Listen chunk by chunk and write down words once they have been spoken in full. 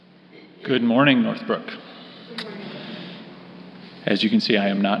Good morning, Northbrook. As you can see, I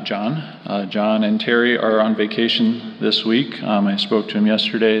am not John. John and Terry are on vacation this week. I spoke to him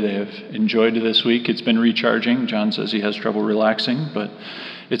yesterday. They have enjoyed this week. It's been recharging. John says he has trouble relaxing, but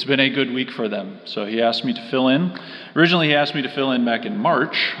it's been a good week for them. So he asked me to fill in. Originally, he asked me to fill in back in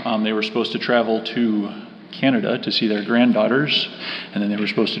March. They were supposed to travel to Canada to see their granddaughters, and then they were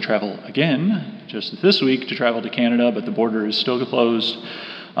supposed to travel again just this week to travel to Canada, but the border is still closed.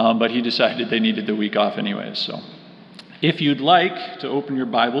 But he decided they needed the week off anyways. So if you'd like to open your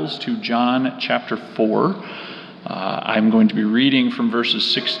Bibles to John chapter 4, I'm going to be reading from verses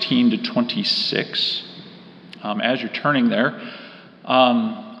 16 to 26. As you're turning there,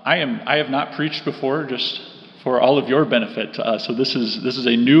 I have not preached before, just for all of your benefit. So this is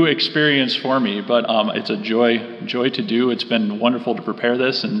a new experience for me, but it's a joy to do. It's been wonderful to prepare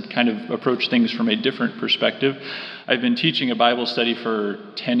this and kind of approach things from a different perspective. I've been teaching a Bible study for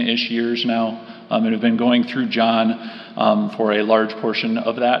 10-ish years now, and have been going through John for a large portion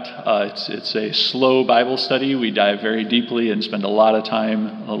of that. It's a slow Bible study. We dive very deeply and spend a lot of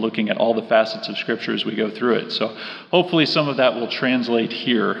time looking at all the facets of Scripture as we go through it. So hopefully some of that will translate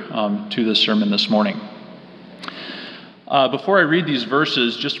here to the sermon this morning. Before I read these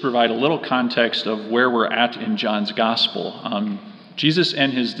verses, just to provide a little context of where we're at in John's Gospel, Jesus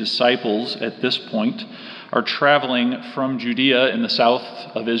and his disciples at this point are traveling from Judea in the south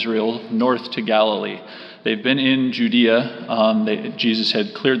of Israel north to Galilee. They've been in Judea. Jesus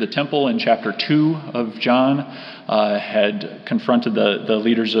had cleared the temple in chapter 2 of John, had confronted the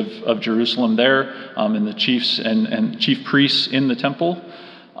leaders of Jerusalem there, and the chiefs and chief priests in the temple.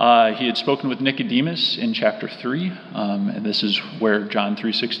 He had spoken with Nicodemus in chapter 3, and this is where John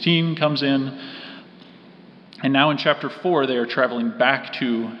 3:16 comes in. And now in chapter 4, they are traveling back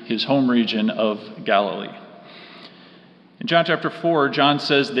to his home region of Galilee. In John chapter 4, John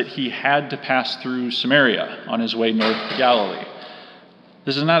says that he had to pass through Samaria on his way north to Galilee.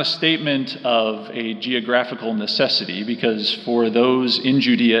 This is not a statement of a geographical necessity, because for those in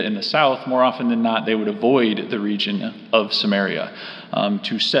Judea in the south, more often than not, they would avoid the region of Samaria.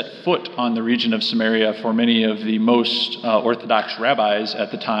 To set foot on the region of Samaria for many of the most Orthodox rabbis at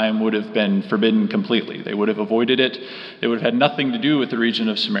the time would have been forbidden completely. They would have avoided it. They would have had nothing to do with the region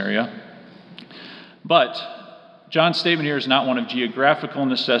of Samaria. But John's statement here is not one of geographical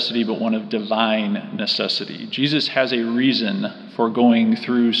necessity, but one of divine necessity. Jesus has a reason for going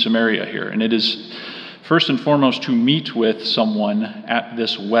through Samaria here, and it is first and foremost to meet with someone at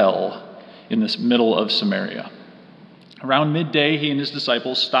this well in this middle of Samaria. Around midday, he and his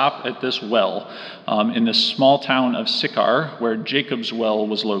disciples stop at this well in this small town of Sychar, where Jacob's well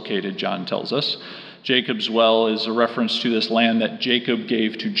was located, John tells us. Jacob's well is a reference to this land that Jacob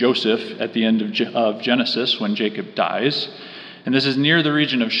gave to Joseph at the end of Genesis when Jacob dies. And this is near the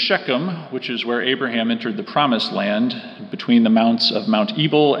region of Shechem, which is where Abraham entered the promised land, between the mounts of Mount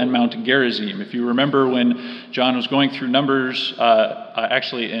Ebal and Mount Gerizim. If you remember when John was going through Numbers,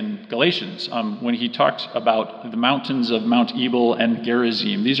 actually in Galatians, when he talked about the mountains of Mount Ebal and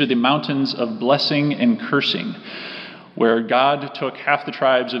Gerizim. These are the mountains of blessing and cursing, where God took half the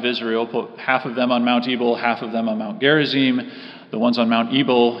tribes of Israel, put half of them on Mount Ebal, half of them on Mount Gerizim. The ones on Mount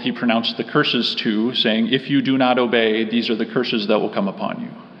Ebal, he pronounced the curses to, saying, if you do not obey, these are the curses that will come upon you.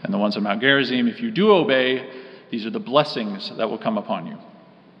 And the ones on Mount Gerizim, if you do obey, these are the blessings that will come upon you.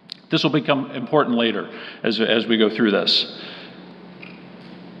 This will become important later as we go through this.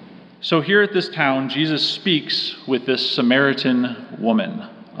 So here at this town, Jesus speaks with this Samaritan woman.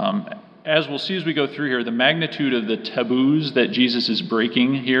 As we'll see as we go through here, the magnitude of the taboos that Jesus is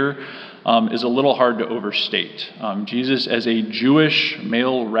breaking here is a little hard to overstate. Jesus, as a Jewish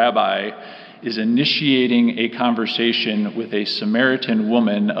male rabbi, is initiating a conversation with a Samaritan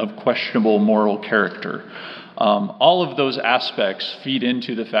woman of questionable moral character. All of those aspects feed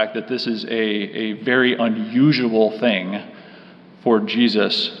into the fact that this is a very unusual thing for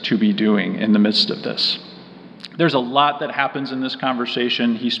Jesus to be doing in the midst of this. There's a lot that happens in this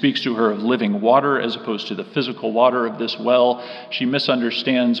conversation. He speaks to her of living water as opposed to the physical water of this well. She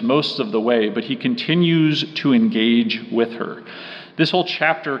misunderstands most of the way, but he continues to engage with her. This whole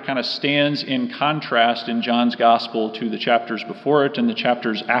chapter kind of stands in contrast in John's gospel to the chapters before it and the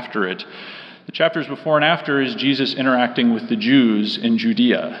chapters after it. The chapters before and after is Jesus interacting with the Jews in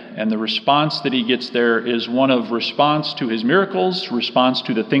Judea, and the response that he gets there is one of response to his miracles, response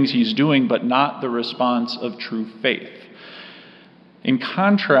to the things he's doing, but not the response of true faith. In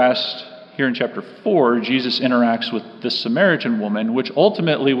contrast, here in chapter 4, Jesus interacts with the Samaritan woman, which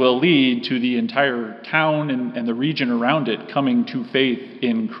ultimately will lead to the entire town and the region around it coming to faith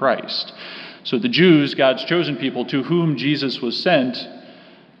in Christ. So the Jews, God's chosen people to whom Jesus was sent,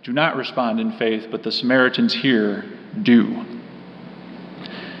 do not respond in faith, but the Samaritans here do.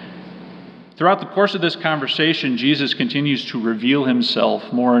 Throughout the course of this conversation, Jesus continues to reveal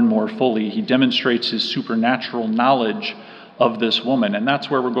himself more and more fully. He demonstrates his supernatural knowledge of this woman, and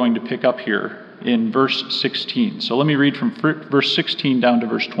that's where we're going to pick up here in verse 16. So let me read from verse 16 down to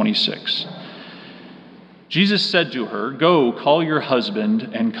verse 26. Jesus said to her, "Go, call your husband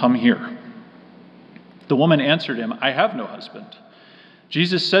and come here." The woman answered him, "I have no husband."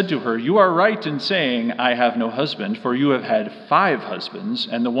 Jesus said to her, "You are right in saying, 'I have no husband,' for you have had 5 husbands,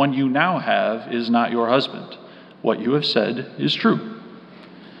 and the one you now have is not your husband. What you have said is true."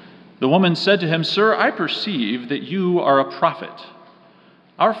 The woman said to him, "Sir, I perceive that you are a prophet.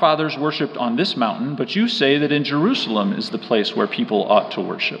 Our fathers worshipped on this mountain, but you say that in Jerusalem is the place where people ought to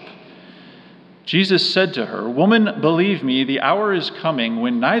worship." Jesus said to her, "Woman, believe me, the hour is coming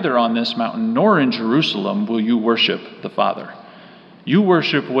when neither on this mountain nor in Jerusalem will you worship the Father. You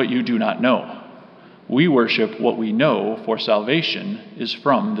worship what you do not know. We worship what we know, for salvation is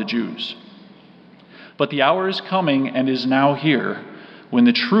from the Jews. But the hour is coming and is now here when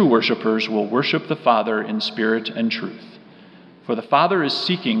the true worshipers will worship the Father in spirit and truth. For the Father is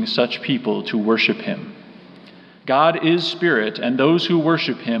seeking such people to worship him. God is spirit, and those who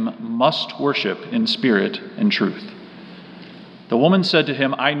worship him must worship in spirit and truth." The woman said to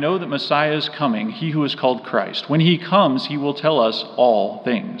him, "I know that Messiah is coming, he who is called Christ. When he comes, he will tell us all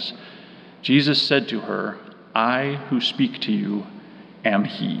things." Jesus said to her, "I who speak to you am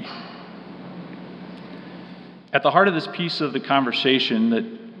he." At the heart of this piece of the conversation that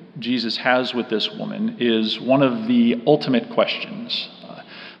Jesus has with this woman is one of the ultimate questions.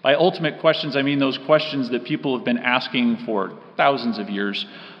 By ultimate questions, I mean those questions that people have been asking for thousands of years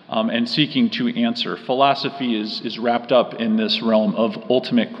and seeking to answer. Philosophy is wrapped up in this realm of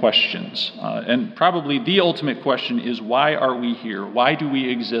ultimate questions. And probably the ultimate question is, why are we here? Why do we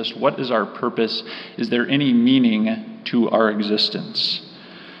exist? What is our purpose? Is there any meaning to our existence?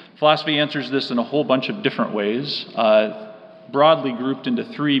 Philosophy answers this in a whole bunch of different ways, broadly grouped into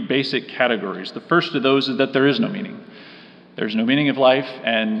 3 basic categories. The first of those is that there is no meaning. There's no meaning of life,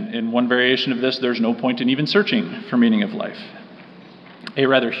 and in one variation of this, there's no point in even searching for meaning of life. A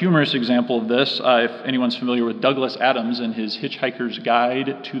rather humorous example of this, if anyone's familiar with Douglas Adams and his Hitchhiker's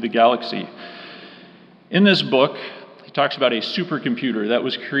Guide to the Galaxy. In this book, he talks about a supercomputer that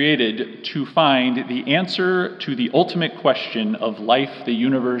was created to find the answer to the ultimate question of life, the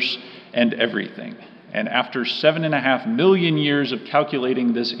universe, and everything. And after 7.5 million years of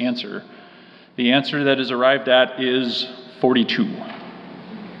calculating this answer, the answer that is arrived at is 42.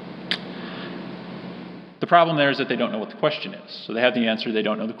 The problem there is that they don't know what the question is. So they have the answer, they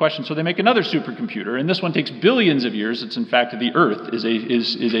don't know the question, so they make another supercomputer, and this one takes billions of years. It's in fact the Earth is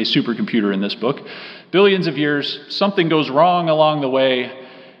a supercomputer in this book. Billions of years, something goes wrong along the way,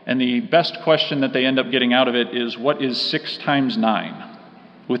 and the best question that they end up getting out of it is, what is 6 times 9?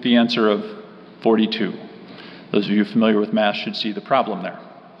 With the answer of 42. Those of you familiar with math should see the problem there.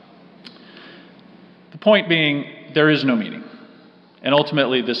 The point being, there is no meaning. And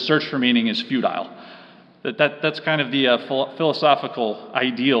ultimately, this search for meaning is futile. That's kind of the philosophical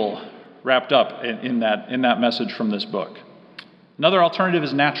ideal wrapped up in that message from this book. Another alternative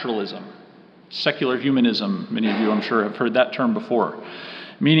is naturalism, secular humanism. Many of you, I'm sure, have heard that term before.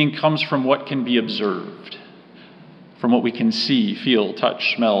 Meaning comes from what can be observed, from what we can see, feel,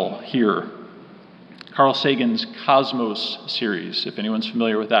 touch, smell, hear. Carl Sagan's Cosmos series, if anyone's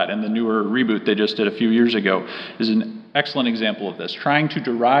familiar with that, and the newer reboot they just did a few years ago, is an excellent example of this, trying to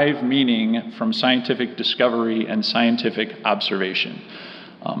derive meaning from scientific discovery and scientific observation,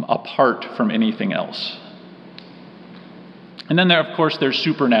 apart from anything else. And then there, of course, there's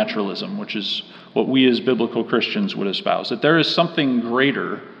supernaturalism, which is what we as biblical Christians would espouse, that there is something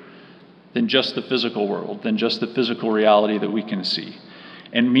greater than just the physical world, than just the physical reality that we can see.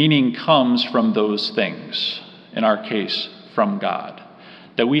 And meaning comes from those things, in our case, from God.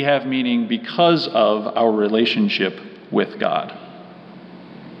 That we have meaning because of our relationship with God.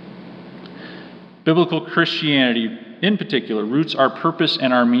 Biblical Christianity, in particular, roots our purpose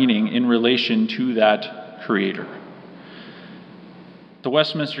and our meaning in relation to that Creator. The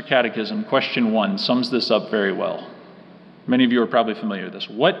Westminster Catechism, question 1, sums this up very well. Many of you are probably familiar with this.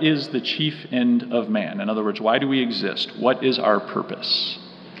 What is the chief end of man? In other words, why do we exist? What is our purpose?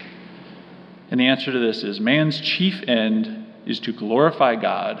 And the answer to this is, man's chief end is to glorify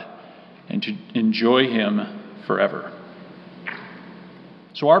God and to enjoy him forever.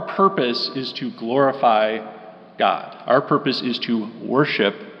 So our purpose is to glorify God. Our purpose is to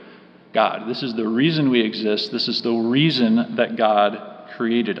worship God. This is the reason we exist. This is the reason that God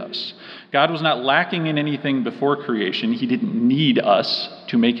created us. God was not lacking in anything before creation. He didn't need us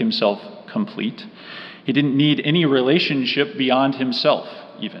to make himself complete. He didn't need any relationship beyond himself,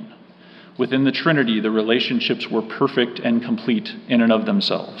 even. Within the Trinity, the relationships were perfect and complete in and of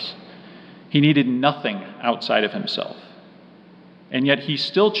themselves. He needed nothing outside of himself. And yet he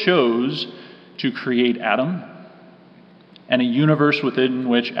still chose to create Adam and a universe within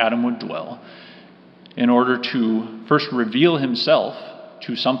which Adam would dwell in order to first reveal himself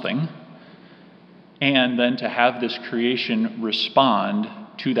to something and then to have this creation respond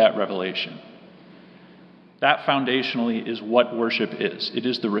to that revelation. That foundationally is what worship is. It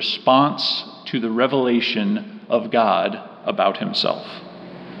is the response to the revelation of God about himself.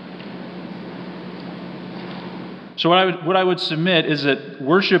 So what I would submit is that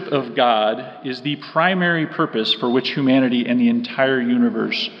worship of God is the primary purpose for which humanity and the entire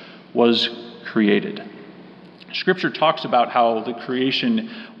universe was created. Scripture talks about how the creation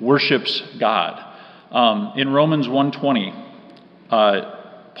worships God. In Romans 1:20,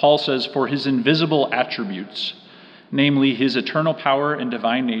 Paul says, "For his invisible attributes, namely his eternal power and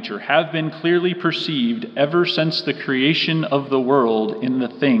divine nature, have been clearly perceived ever since the creation of the world in the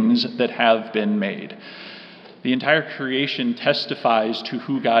things that have been made." The entire creation testifies to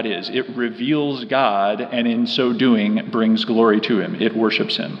who God is. It reveals God, and in so doing, brings glory to him. It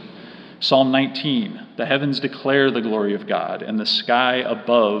worships him. Psalm 19, "The heavens declare the glory of God, and the sky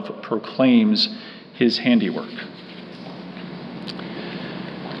above proclaims his handiwork."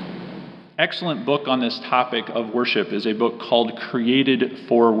 Excellent book on this topic of worship is a book called Created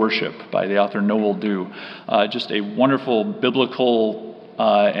for Worship by the author Noel Dew. Just a wonderful biblical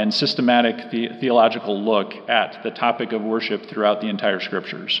and systematic theological look at the topic of worship throughout the entire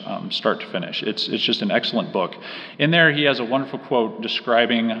scriptures, start to finish. It's just an excellent book. In there, he has a wonderful quote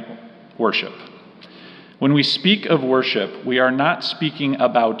describing worship. "When we speak of worship, we are not speaking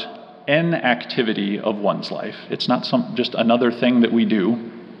about an activity of one's life. It's not just another thing that we do.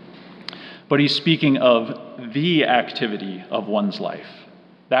 But he's speaking of the activity of one's life,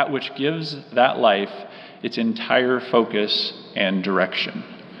 that which gives that life its entire focus and direction."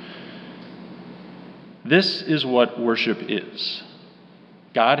 This is what worship is.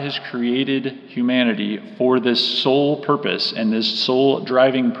 God has created humanity for this sole purpose and this sole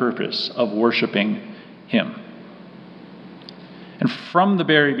driving purpose of worshiping him. And from the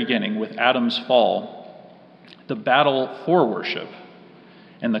very beginning, with Adam's fall, the battle for worship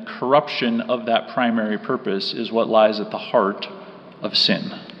and the corruption of that primary purpose is what lies at the heart of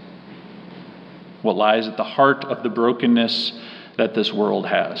sin. What lies at the heart of the brokenness that this world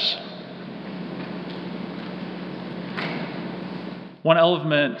has. One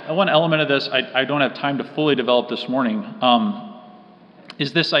element of this I don't have time to fully develop this morning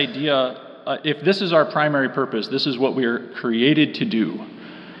is this idea, if this is our primary purpose, this is what we are created to do,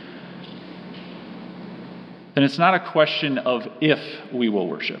 then it's not a question of if we will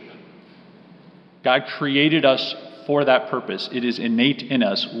worship. God created us for that purpose. It is innate in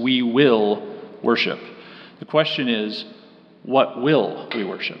us. We will worship. The question is, what will we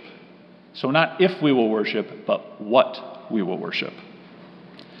worship? So not if we will worship, but what we will worship.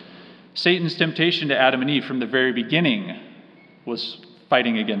 Satan's temptation to Adam and Eve from the very beginning was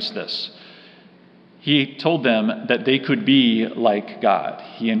fighting against this. He told them that they could be like God.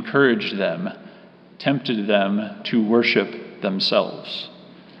 He encouraged them, tempted them to worship themselves.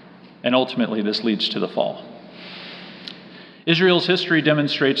 And ultimately, this leads to the fall. Israel's history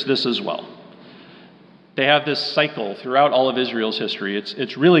demonstrates this as well. They have this cycle throughout all of Israel's history.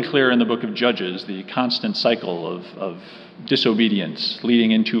 It's really clear in the book of Judges, the constant cycle of disobedience,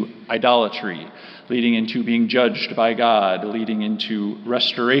 leading into idolatry, leading into being judged by God, leading into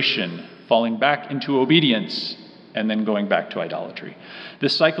restoration, falling back into obedience, and then going back to idolatry.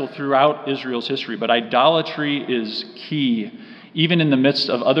 This cycle throughout Israel's history, but idolatry is key. Even in the midst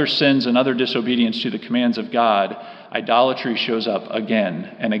of other sins and other disobedience to the commands of God, idolatry shows up again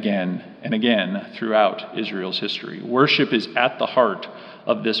and again and again throughout Israel's history. Worship is at the heart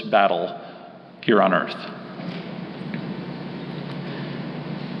of this battle here on earth.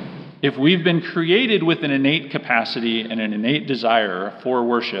 If we've been created with an innate capacity and an innate desire for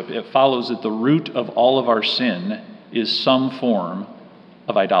worship, it follows that the root of all of our sin is some form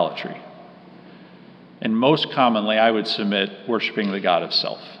of idolatry. And most commonly, I would submit, worshiping the God of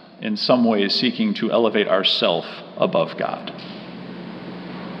self, in some ways seeking to elevate ourself above God.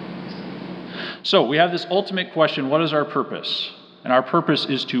 So we have this ultimate question, what is our purpose? And our purpose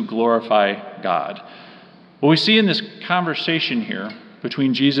is to glorify God. What we see in this conversation here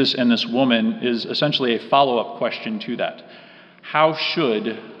between Jesus and this woman is essentially a follow-up question to that. How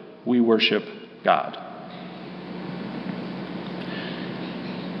should we worship God?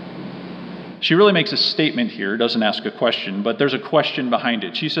 She really makes a statement here, doesn't ask a question, but there's a question behind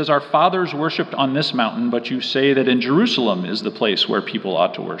it. She says, "Our fathers worshipped on this mountain, but you say that in Jerusalem is the place where people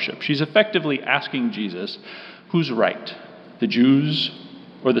ought to worship." She's effectively asking Jesus, who's right, the Jews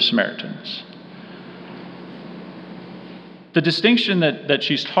or the Samaritans? The distinction that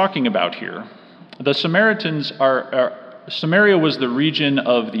she's talking about here, the Samaritans Samaria was the region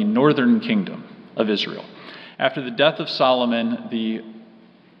of the northern kingdom of Israel. After the death of Solomon, the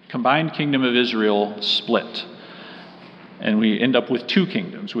combined kingdom of Israel split. And we end up with two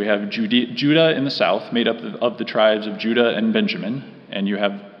kingdoms. We have Judah in the south, made up of the tribes of Judah and Benjamin, and you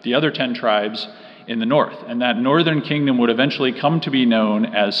have the other 10 tribes in the north. And that northern kingdom would eventually come to be known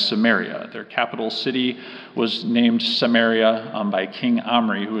as Samaria. Their capital city was named Samaria by King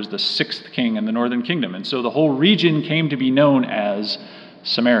Omri, who was the 6th king in the northern kingdom. And so the whole region came to be known as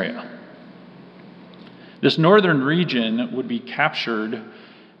Samaria. This northern region would be captured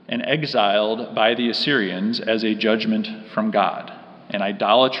and exiled by the Assyrians as a judgment from God. And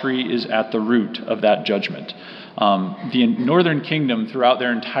idolatry is at the root of that judgment. The northern kingdom throughout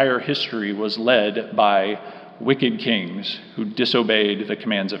their entire history was led by wicked kings who disobeyed the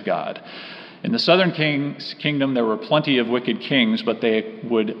commands of God. In the southern kingdom, there were plenty of wicked kings, but they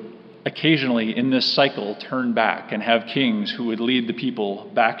would occasionally in this cycle turn back and have kings who would lead the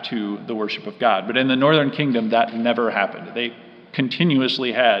people back to the worship of God. But in the northern kingdom, that never happened. They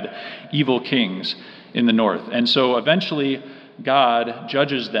continuously had evil kings in the north. And so eventually God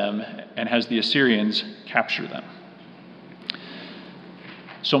judges them and has the Assyrians capture them.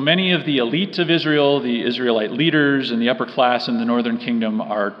 So many of the elite of Israel, the Israelite leaders and the upper class in the northern kingdom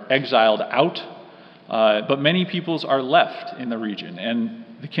are exiled out, but many peoples are left in the region. And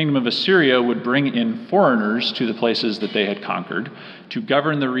the kingdom of Assyria would bring in foreigners to the places that they had conquered to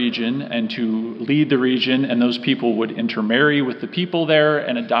govern the region and to lead the region, and those people would intermarry with the people there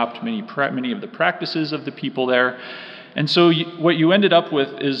and adopt many of the practices of the people there. And so what you ended up with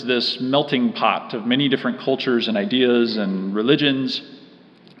is this melting pot of many different cultures and ideas and religions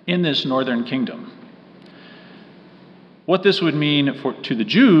in this northern kingdom. What this would mean to the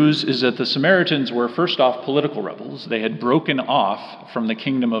Jews is that the Samaritans were, first off, political rebels. They had broken off from the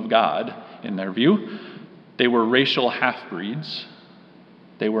kingdom of God, in their view. They were racial half-breeds.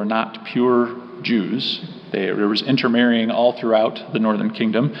 They were not pure Jews. There was intermarrying all throughout the northern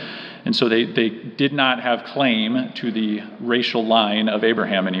kingdom. And so they did not have claim to the racial line of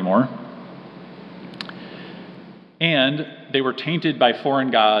Abraham anymore. And they were tainted by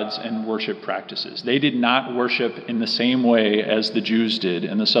foreign gods and worship practices. They did not worship in the same way as the Jews did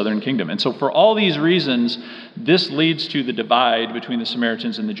in the southern kingdom. And so for all these reasons, this leads to the divide between the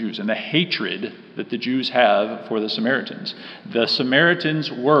Samaritans and the Jews and the hatred that the Jews have for the Samaritans. The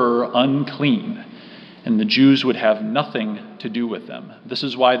Samaritans were unclean, and the Jews would have nothing to do with them. This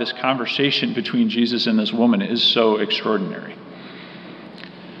is why this conversation between Jesus and this woman is so extraordinary.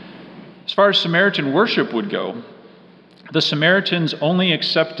 As far as Samaritan worship would go, the Samaritans only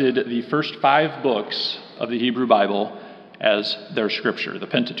accepted the first 5 books of the Hebrew Bible as their scripture, the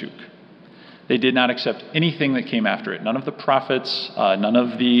Pentateuch. They did not accept anything that came after it. None of the prophets, none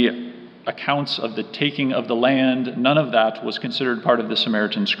of the accounts of the taking of the land, none of that was considered part of the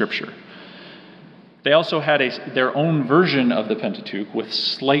Samaritan scripture. They also had their own version of the Pentateuch with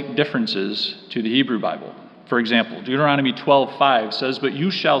slight differences to the Hebrew Bible. For example, Deuteronomy 12:5 says, "But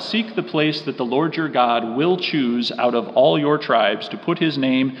you shall seek the place that the Lord your God will choose out of all your tribes to put his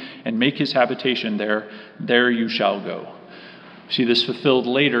name and make his habitation there. There you shall go." See this fulfilled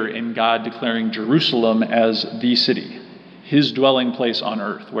later in God declaring Jerusalem as the city, his dwelling place on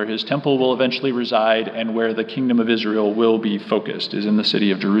earth, where his temple will eventually reside and where the kingdom of Israel will be focused, is in the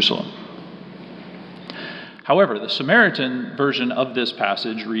city of Jerusalem. However, the Samaritan version of this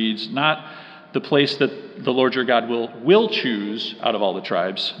passage reads, not the place that the Lord your God will choose out of all the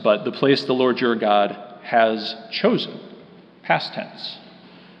tribes, but the place the Lord your God has chosen, past tense.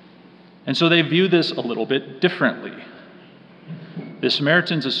 And so they view this a little bit differently. The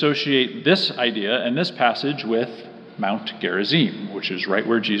Samaritans associate this idea and this passage with Mount Gerizim, which is right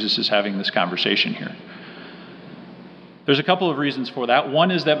where Jesus is having this conversation here. There's a couple of reasons for that.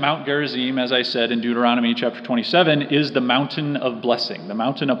 One is that Mount Gerizim, as I said in Deuteronomy chapter 27, is the mountain of blessing, the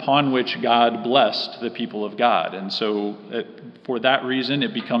mountain upon which God blessed the people of God. And so for that reason,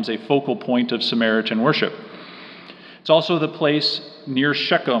 it becomes a focal point of Samaritan worship. It's also the place near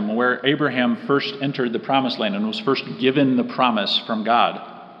Shechem where Abraham first entered the promised land and was first given the promise from God.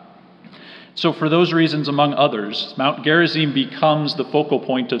 So for those reasons, among others, Mount Gerizim becomes the focal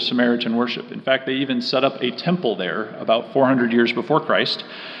point of Samaritan worship. In fact, they even set up a temple there about 400 years before Christ.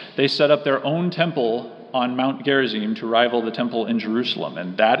 They set up their own temple on Mount Gerizim to rival the temple in Jerusalem,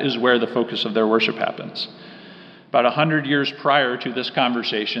 and that is where the focus of their worship happens. About 100 years prior to this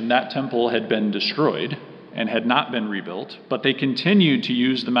conversation, that temple had been destroyed and had not been rebuilt, but they continued to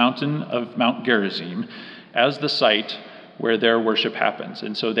use the mountain of Mount Gerizim as the site where their worship happens.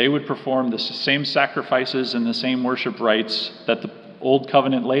 And so they would perform the same sacrifices and the same worship rites that the Old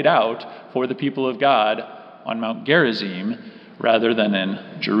Covenant laid out for the people of God on Mount Gerizim rather than in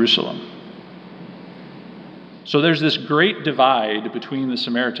Jerusalem. So there's this great divide between the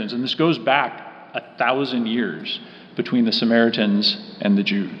Samaritans, and this goes back 1,000 years between the Samaritans and the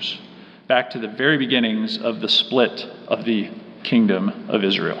Jews, back to the very beginnings of the split of the kingdom of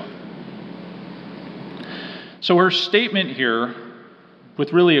Israel. So her statement here,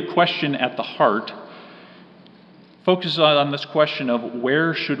 with really a question at the heart, focuses on this question of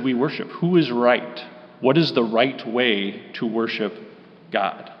where should we worship? Who is right? What is the right way to worship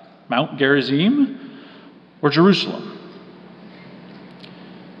God? Mount Gerizim or Jerusalem?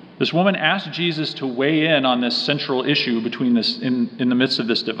 This woman asked Jesus to weigh in on this central issue between this in the midst of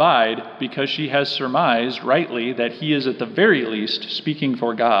this divide because she has surmised rightly that he is at the very least speaking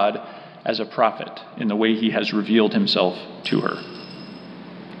for God as a prophet in the way he has revealed himself to her.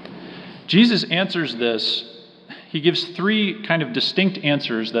 Jesus answers this. He gives three kind of distinct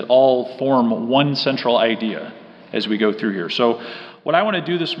answers that all form one central idea as we go through here. So what I want to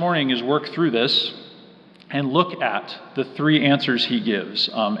do this morning is work through this and look at the three answers he gives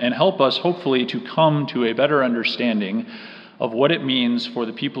and help us hopefully to come to a better understanding of what it means for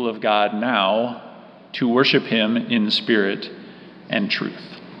the people of God now to worship him in spirit and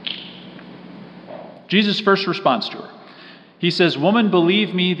truth. Jesus' first response to her. He says, "Woman,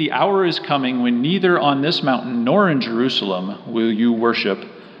 believe me, the hour is coming when neither on this mountain nor in Jerusalem will you worship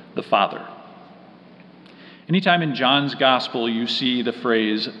the Father." Anytime in John's gospel you see the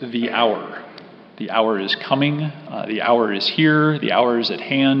phrase, the hour is coming, the hour is here, the hour is at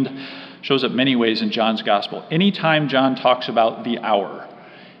hand, shows up many ways in John's gospel. Anytime John talks about the hour,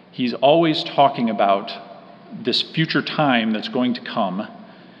 he's always talking about this future time that's going to come,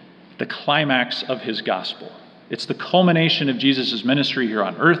 the climax of his gospel. It's the culmination of Jesus' ministry here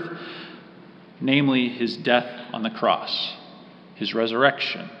on earth, namely his death on the cross, his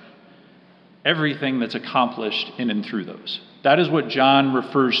resurrection, everything that's accomplished in and through those. That is what John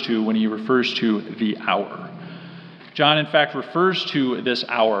refers to when he refers to the hour. John, in fact, refers to this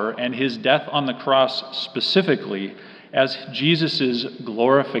hour and his death on the cross specifically as Jesus'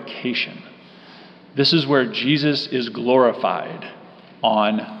 glorification. This is where Jesus is glorified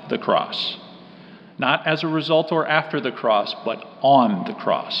on the cross. Not as a result or after the cross, but on the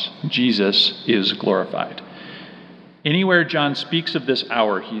cross. Jesus is glorified. Anywhere John speaks of this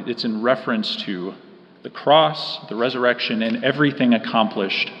hour, it's in reference to the cross, the resurrection, and everything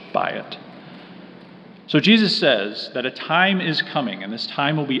accomplished by it. So Jesus says that a time is coming, and this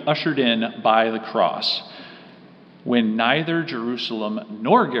time will be ushered in by the cross, when neither Jerusalem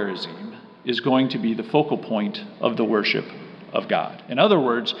nor Gerizim is going to be the focal point of the worship of God. In other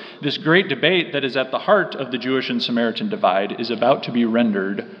words, this great debate that is at the heart of the Jewish and Samaritan divide is about to be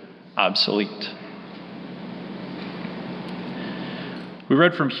rendered obsolete. We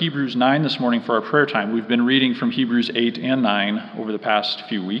read from Hebrews 9 this morning for our prayer time. We've been reading from Hebrews 8 and 9 over the past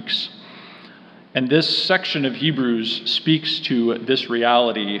few weeks. And this section of Hebrews speaks to this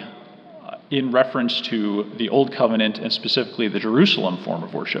reality in reference to the Old Covenant and specifically the Jerusalem form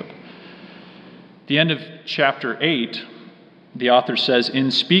of worship. At the end of chapter 8, the author says, "In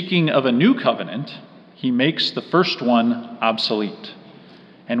speaking of a new covenant, he makes the first one obsolete.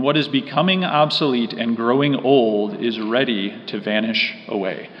 And what is becoming obsolete and growing old is ready to vanish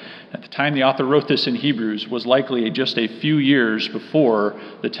away." At the time the author wrote this in Hebrews was likely just a few years before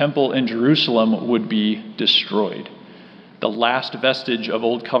the temple in Jerusalem would be destroyed. The last vestige of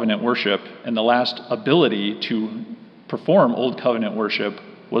Old Covenant worship and the last ability to perform Old Covenant worship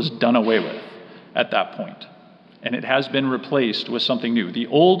was done away with at that point. And it has been replaced with something new. The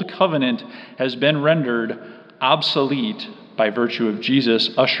Old Covenant has been rendered obsolete by virtue of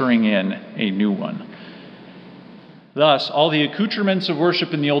Jesus ushering in a new one. Thus, all the accoutrements of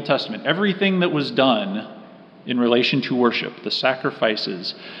worship in the Old Testament, everything that was done in relation to worship, the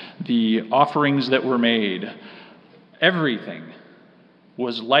sacrifices, the offerings that were made, everything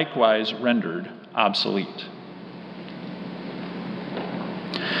was likewise rendered obsolete.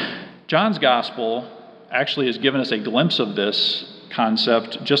 John's gospel actually has given us a glimpse of this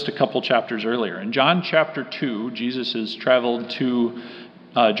concept just a couple chapters earlier. In John chapter 2, Jesus has traveled to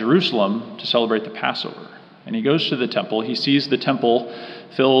Jerusalem to celebrate the Passover. And he goes to the temple. He sees the temple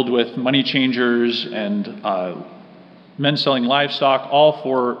filled with money changers and men selling livestock, all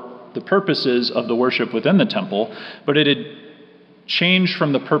for the purposes of the worship within the temple, but it had changed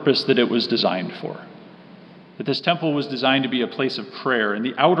from the purpose that it was designed for. That this temple was designed to be a place of prayer, and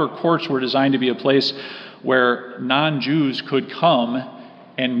the outer courts were designed to be a place where non-Jews could come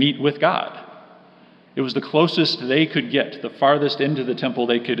and meet with God. It was the closest they could get, the farthest into the temple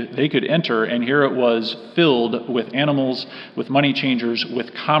they could enter, and here it was filled with animals, with money changers,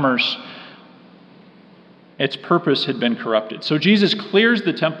 with commerce. Its purpose had been corrupted. So Jesus clears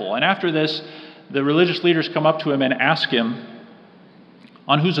the temple, and after this, the religious leaders come up to him and ask him,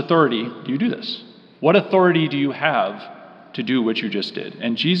 on whose authority do you do this? What authority do you have to do what you just did?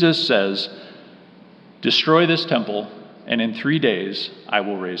 And Jesus says, destroy this temple, and in 3 days I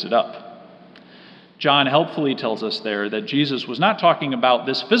will raise it up. John helpfully tells us there that Jesus was not talking about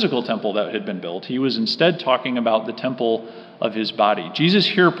this physical temple that had been built. He was instead talking about the temple of his body. Jesus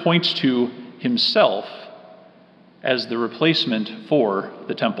here points to himself as the replacement for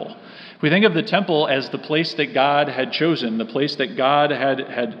the temple. If we think of the temple as the place that God had chosen, the place that God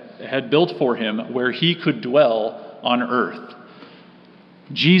had built for him where he could dwell on earth,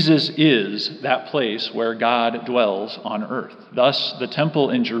 Jesus is that place where God dwells on earth. Thus, the temple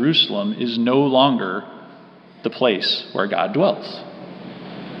in Jerusalem is no longer the place where God dwells.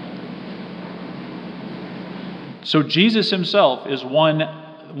 So Jesus himself is one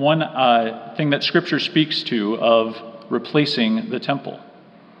thing that Scripture speaks to of replacing the temple.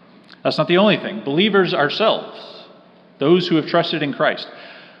 That's not the only thing. Believers ourselves, those who have trusted in Christ,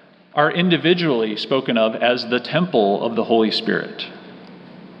 are individually spoken of as the temple of the Holy Spirit.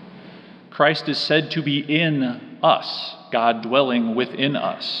 Christ is said to be in us, God dwelling within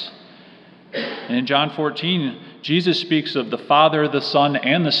us. And in John 14, Jesus speaks of the Father, the Son,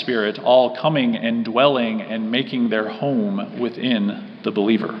 and the Spirit all coming and dwelling and making their home within the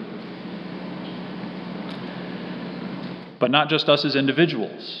believer. But not just us as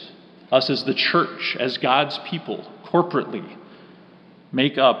individuals, us as the church, as God's people, corporately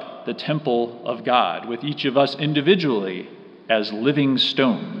make up the temple of God, with each of us individually as living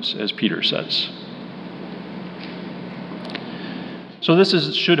stones, as Peter says. So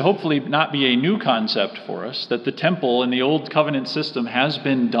this should hopefully not be a new concept for us, that the temple in the Old Covenant system has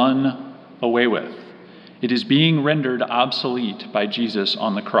been done away with. It is being rendered obsolete by Jesus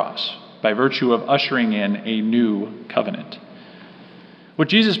on the cross, by virtue of ushering in a new covenant. What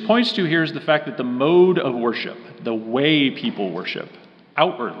Jesus points to here is the fact that the mode of worship, the way people worship,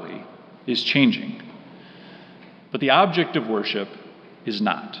 outwardly, is changing. But the object of worship is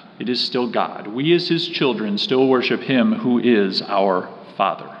not. It is still God. We as his children still worship him who is our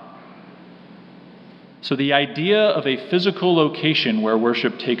Father. So the idea of a physical location where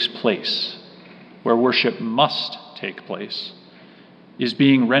worship takes place, where worship must take place, is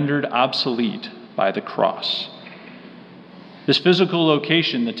being rendered obsolete by the cross. This physical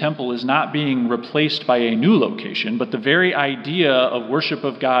location, the temple, is not being replaced by a new location, but the very idea of worship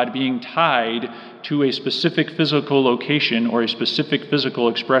of God being tied to a specific physical location or a specific physical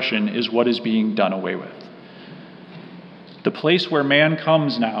expression is what is being done away with. The place where man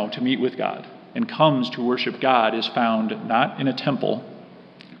comes now to meet with God and comes to worship God is found not in a temple,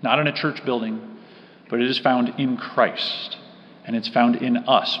 not in a church building, but it is found in Christ, and it's found in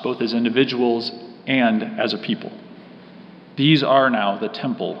us, both as individuals and as a people. These are now the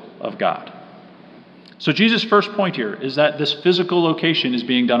temple of God. So Jesus' first point here is that this physical location is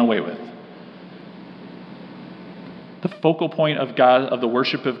being done away with. The focal point of God, of the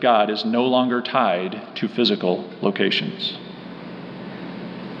worship of God, is no longer tied to physical locations.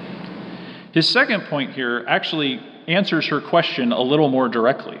 His second point here actually answers her question a little more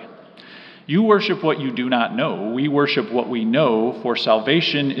directly. You worship what you do not know. We worship what we know, for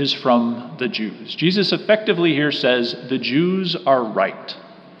salvation is from the Jews. Jesus effectively here says the Jews are right.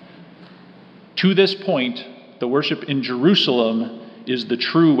 To this point, the worship in Jerusalem is the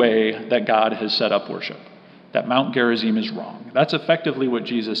true way that God has set up worship. That Mount Gerizim is wrong. That's effectively what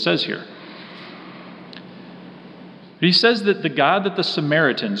Jesus says here. He says that the God that the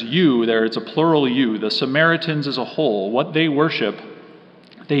Samaritans, you, there it's a plural you, the Samaritans as a whole, what they worship,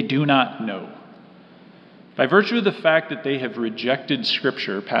 they do not know. By virtue of the fact that they have rejected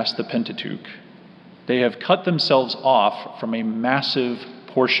Scripture past the Pentateuch, they have cut themselves off from a massive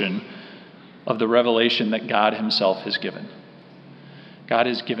portion of the revelation that God himself has given. God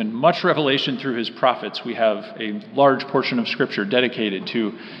has given much revelation through his prophets. We have a large portion of Scripture dedicated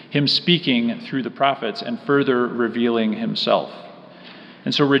to him speaking through the prophets and further revealing himself.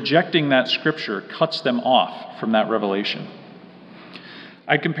 And so rejecting that Scripture cuts them off from that revelation.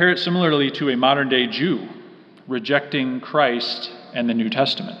 I compare it similarly to a modern-day Jew rejecting Christ and the New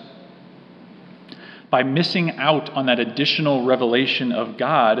Testament. By missing out on that additional revelation of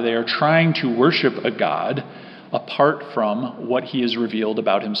God, they are trying to worship a God apart from what he has revealed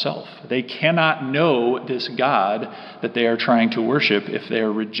about himself. They cannot know this God that they are trying to worship if they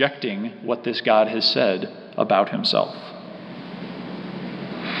are rejecting what this God has said about himself.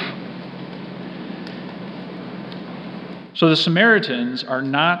 So the Samaritans are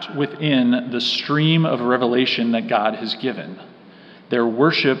not within the stream of revelation that God has given. Their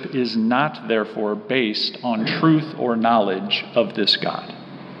worship is not, therefore, based on truth or knowledge of this God.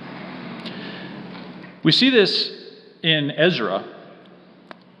 We see this in Ezra.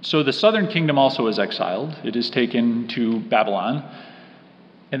 So the southern kingdom also is exiled. It is taken to Babylon.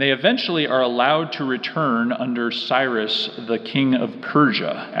 And they eventually are allowed to return under Cyrus, the king of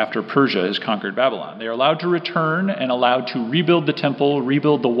Persia, after Persia has conquered Babylon. They are allowed to return and allowed to rebuild the temple,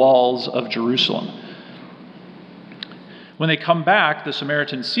 rebuild the walls of Jerusalem. When they come back, the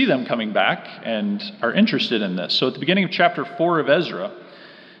Samaritans see them coming back and are interested in this. So at the beginning of chapter 4 of Ezra, it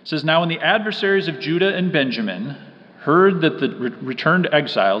says, "Now when the adversaries of Judah and Benjamin heard that the returned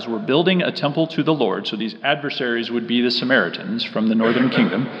exiles were building a temple to the Lord," so these adversaries would be the Samaritans from the northern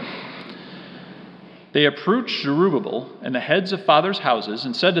kingdom, "they approached Zerubbabel and the heads of fathers' houses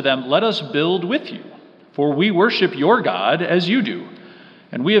and said to them, 'Let us build with you, for we worship your God as you do.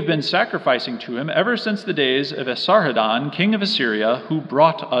 And we have been sacrificing to him ever since the days of Esarhaddon, king of Assyria, who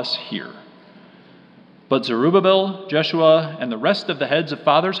brought us here.' But Zerubbabel, Jeshua, and the rest of the heads of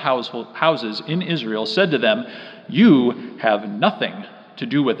fathers' houses in Israel said to them, 'You have nothing to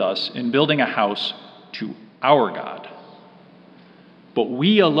do with us in building a house to our God. But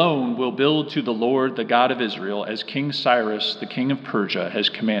we alone will build to the Lord, the God of Israel, as King Cyrus, the king of Persia, has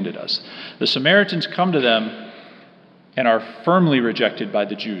commanded us.'" The Samaritans come to them and are firmly rejected by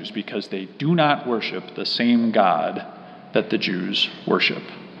the Jews because they do not worship the same God that the Jews worship,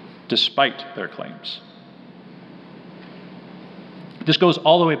 despite their claims. This goes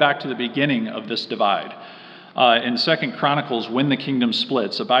all the way back to the beginning of this divide. In 2 Chronicles, when the kingdom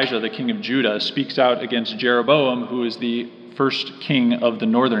splits, Abijah, the king of Judah, speaks out against Jeroboam, who is the first king of the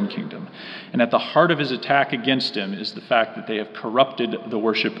northern kingdom. And at the heart of his attack against him is the fact that they have corrupted the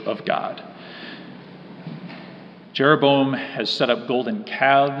worship of God. Jeroboam has set up golden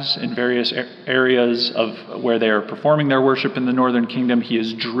calves in various areas of where they are performing their worship in the northern kingdom. He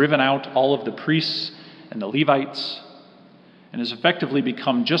has driven out all of the priests and the Levites and has effectively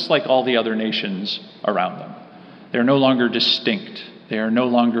become just like all the other nations around them. They are no longer distinct. They are no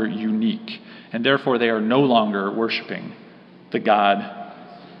longer unique. And therefore, they are no longer worshiping the God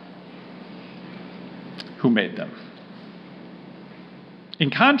who made them. In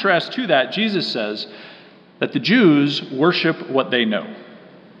contrast to that, Jesus says that the Jews worship what they know.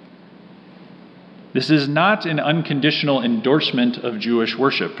 This is not an unconditional endorsement of Jewish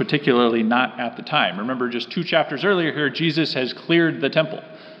worship, particularly not at the time. Remember, just 2 chapters earlier here, Jesus has cleared the temple,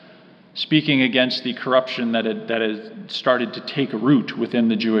 speaking against the corruption that had started to take root within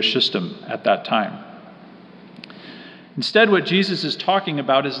the Jewish system at that time. Instead, what Jesus is talking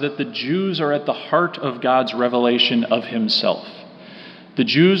about is that the Jews are at the heart of God's revelation of himself. The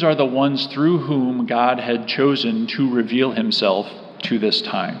Jews are the ones through whom God had chosen to reveal himself to this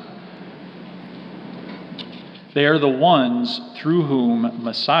time. They are the ones through whom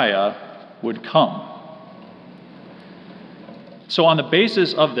Messiah would come. So on the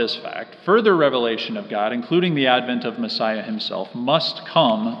basis of this fact, further revelation of God, including the advent of Messiah himself, must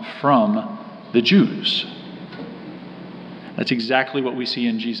come from the Jews. That's exactly what we see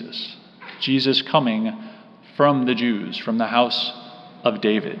in Jesus. Jesus coming from the Jews, from the house of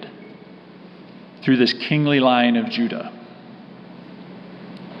David, through this kingly line of Judah.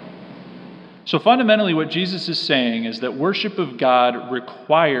 So fundamentally, what Jesus is saying is that worship of God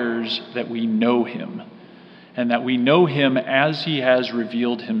requires that we know him, and that we know him as he has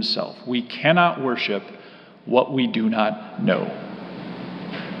revealed himself. We cannot worship what we do not know.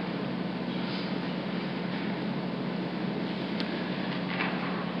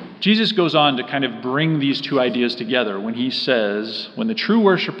 Jesus goes on to kind of bring these two ideas together when he says, when the true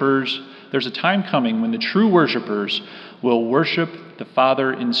worshipers, there's a time coming when the true worshipers will worship the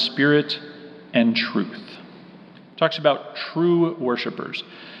Father in spirit and truth. Talks about true worshipers.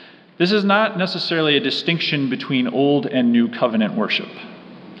 This is not necessarily a distinction between old and new covenant worship.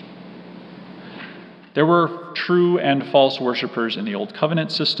 There were true and false worshipers in the old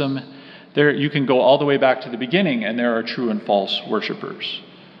covenant system. There, you can go all the way back to the beginning, and there are true and false worshipers.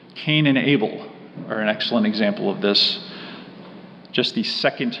 Cain and Abel are an excellent example of this, just the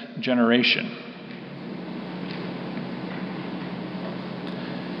second generation.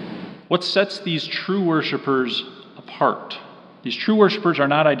 What sets these true worshipers apart These true worshipers are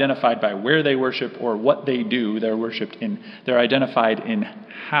not identified by where they worship or what they do. They're identified in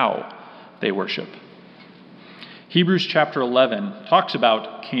how they worship. Hebrews chapter 11 talks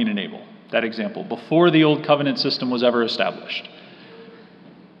about Cain and Abel, that example, before the old covenant system was ever established.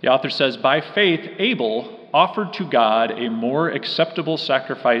 The author says, "By faith, Abel offered to God a more acceptable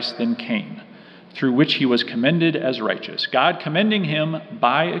sacrifice than Cain, through which he was commended as righteous, God commending him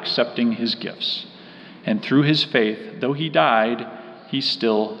by accepting his gifts. And through his faith, though he died, he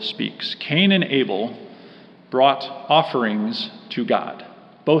still speaks." Cain and Abel brought offerings to God,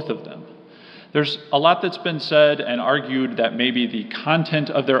 both of them. There's a lot that's been said and argued that maybe the content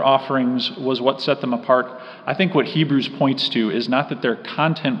of their offerings was what set them apart. I think what Hebrews points to is not that their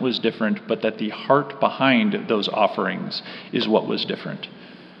content was different, but that the heart behind those offerings is what was different.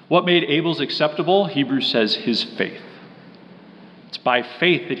 What made Abel's acceptable? Hebrews says his faith. It's by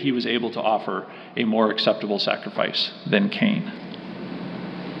faith that he was able to offer a more acceptable sacrifice than Cain.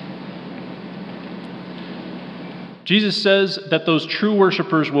 Jesus says that those true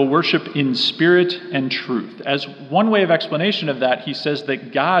worshipers will worship in spirit and truth. As one way of explanation of that, he says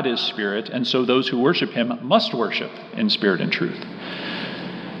that God is spirit, and so those who worship him must worship in spirit and truth.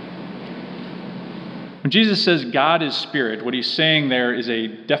 When Jesus says God is spirit, what he's saying there is a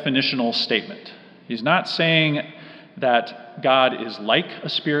definitional statement. He's not saying that God is like a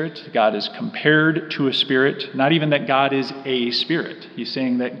spirit, God is compared to a spirit, not even that God is a spirit. He's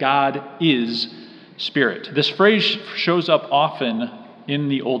saying that God is spirit. This phrase shows up often in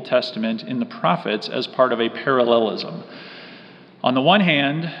the Old Testament, in the prophets, as part of a parallelism. On the one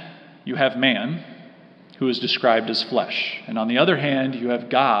hand, you have man, who is described as flesh, and on the other hand, you have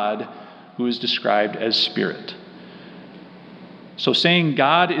God, who is described as spirit. So saying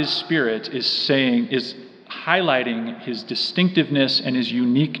God is spirit is highlighting his distinctiveness and his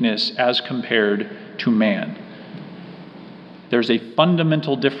uniqueness as compared to man. There's a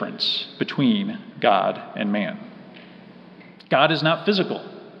fundamental difference between God and man. God is not physical,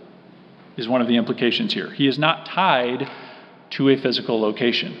 is one of the implications here. He is not tied to a physical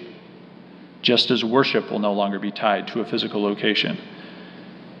location, just as worship will no longer be tied to a physical location.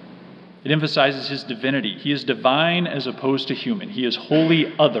 It emphasizes his divinity. He is divine as opposed to human. He is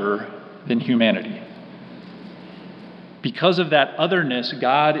wholly other than humanity. Because of that otherness,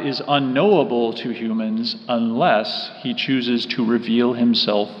 God is unknowable to humans unless he chooses to reveal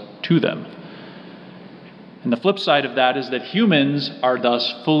himself to them. And the flip side of that is that humans are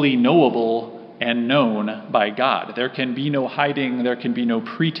thus fully knowable and known by God. There can be no hiding, there can be no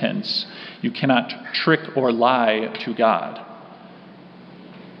pretense. You cannot trick or lie to God.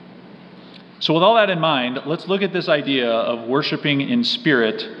 So with all that in mind, let's look at this idea of worshiping in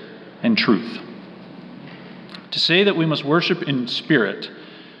spirit and truth. To say that we must worship in spirit,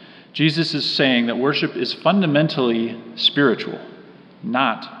 Jesus is saying that worship is fundamentally spiritual,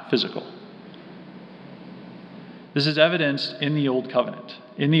 not physical. This is evidenced in the Old Covenant,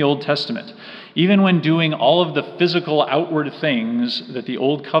 in the Old Testament. Even when doing all of the physical outward things that the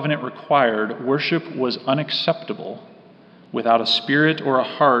Old Covenant required, worship was unacceptable without a spirit or a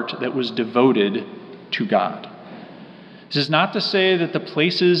heart that was devoted to God. This is not to say that the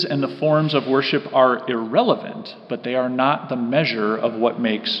places and the forms of worship are irrelevant, but they are not the measure of what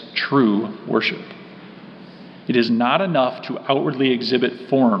makes true worship. It is not enough to outwardly exhibit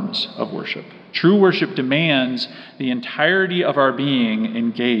forms of worship. True worship demands the entirety of our being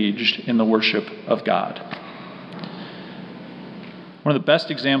engaged in the worship of God. One of the best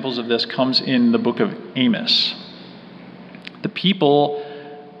examples of this comes in the book of Amos. The people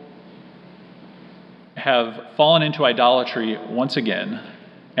have fallen into idolatry once again,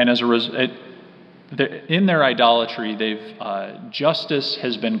 and as a result, in their idolatry, justice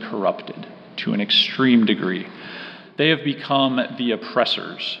has been corrupted to an extreme degree. They have become the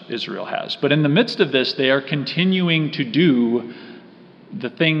oppressors, Israel has. But in the midst of this, they are continuing to do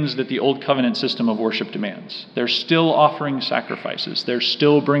the things that the Old Covenant system of worship demands. They're still offering sacrifices. They're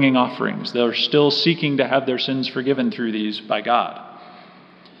still bringing offerings. They're still seeking to have their sins forgiven through these by God.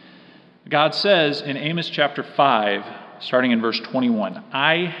 God says in Amos chapter 5, starting in verse 21,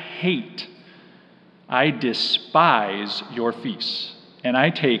 I despise your feasts, and I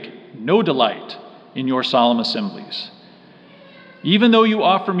take no delight in your solemn assemblies. Even though you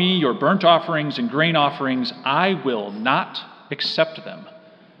offer me your burnt offerings and grain offerings, I will not accept them.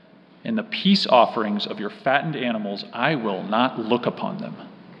 And the peace offerings of your fattened animals, I will not look upon them.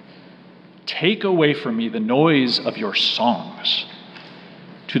 Take away from me the noise of your songs.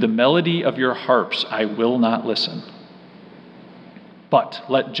 To the melody of your harps, I will not listen. But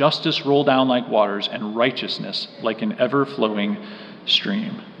let justice roll down like waters and righteousness like an ever-flowing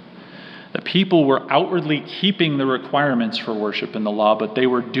stream. The people were outwardly keeping the requirements for worship in the law, but they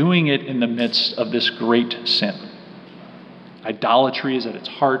were doing it in the midst of this great sin. Idolatry is at its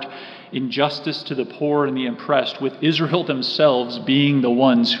heart, injustice to the poor and the oppressed, with Israel themselves being the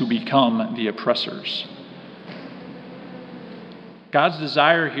ones who become the oppressors. God's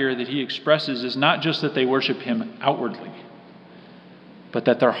desire here that he expresses is not just that they worship him outwardly, but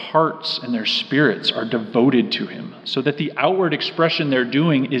that their hearts and their spirits are devoted to him, so that the outward expression they're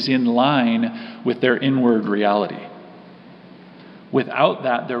doing is in line with their inward reality. Without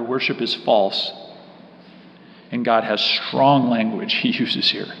that, their worship is false, and God has strong language he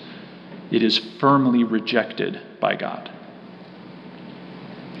uses here. It is firmly rejected by God.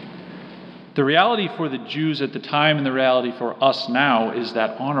 The reality for the Jews at the time and the reality for us now is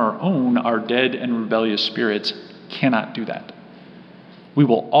that on our own, our dead and rebellious spirits cannot do that. We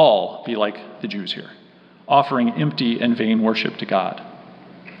will all be like the Jews here, offering empty and vain worship to God.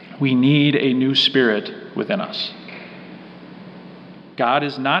 We need a new spirit within us. God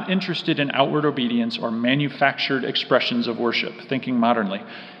is not interested in outward obedience or manufactured expressions of worship. Thinking modernly,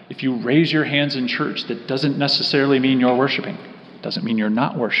 if you raise your hands in church, that doesn't necessarily mean you're worshiping. Doesn't mean you're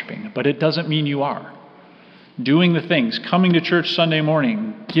not worshiping, but it doesn't mean you are. Doing the things, coming to church Sunday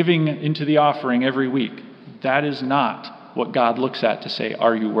morning, giving into the offering every week, that is not what God looks at to say,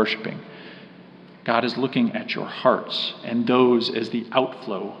 are you worshiping? God is looking at your hearts and those as the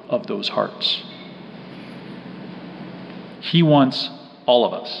outflow of those hearts. He wants all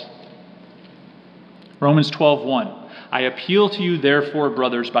of us. Romans 12:1. I appeal to you, therefore,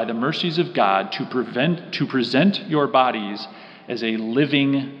 brothers, by the mercies of God, to present your bodies as a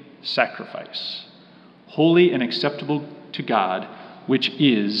living sacrifice, holy and acceptable to God, which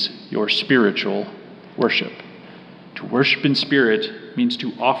is your spiritual worship. To worship in spirit means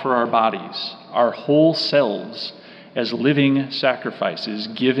to offer our bodies, our whole selves, as living sacrifices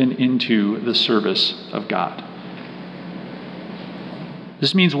given into the service of God.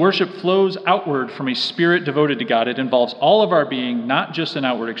 This means worship flows outward from a spirit devoted to God. It involves all of our being, not just an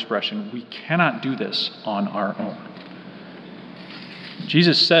outward expression. We cannot do this on our own.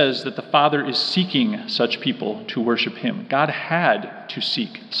 Jesus says that the Father is seeking such people to worship him. God had to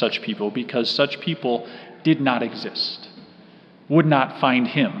seek such people because such people did not exist, would not find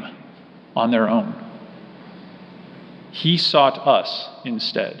him on their own. He sought us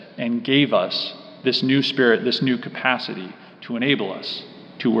instead and gave us this new spirit, this new capacity to enable us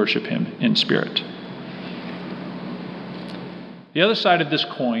to worship him in spirit. The other side of this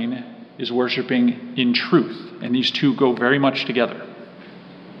coin is worshiping in truth, and these two go very much together.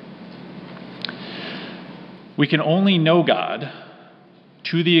 We can only know God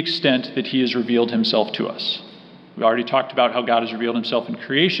to the extent that he has revealed himself to us. We already talked about how God has revealed himself in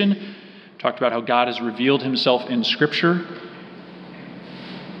creation, talked about how God has revealed himself in Scripture.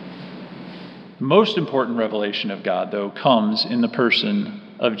 The most important revelation of God, though, comes in the person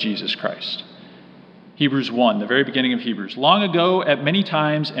of Jesus Christ. Hebrews 1, the very beginning of Hebrews. Long ago, at many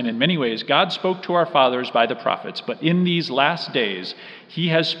times and in many ways, God spoke to our fathers by the prophets, but in these last days, he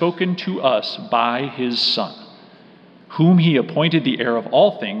has spoken to us by his Son, whom he appointed the heir of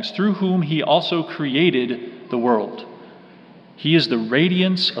all things, through whom he also created the world. He is the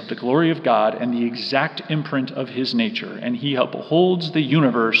radiance of the glory of God and the exact imprint of his nature, and he upholds the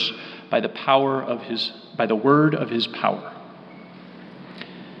universe by the word of his power.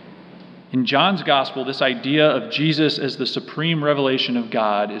 In John's gospel, this idea of Jesus as the supreme revelation of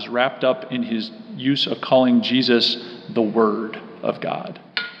God is wrapped up in his use of calling Jesus the Word of God.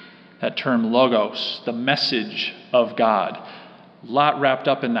 That term logos, the message of God. A lot wrapped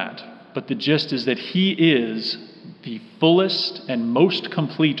up in that. But the gist is that he is the fullest and most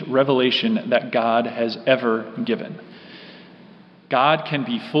complete revelation that God has ever given. God can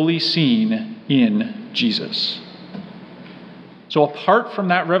be fully seen in Jesus. So apart from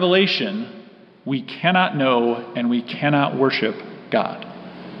that revelation, we cannot know and we cannot worship God.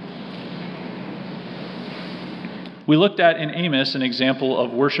 We looked at in Amos an example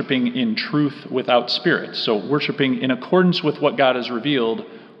of worshiping in truth without spirit. So worshiping in accordance with what God has revealed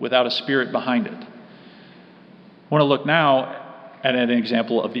without a spirit behind it. I want to look now at an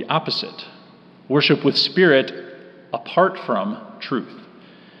example of the opposite. Worship with spirit apart from truth.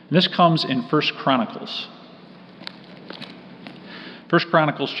 And this comes in 1 Chronicles. 1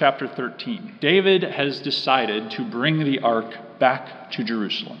 Chronicles chapter 13. David has decided to bring the ark back to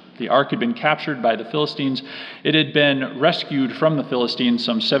Jerusalem. The ark had been captured by the Philistines. It had been rescued from the Philistines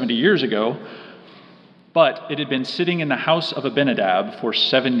some 70 years ago, but it had been sitting in the house of Abinadab for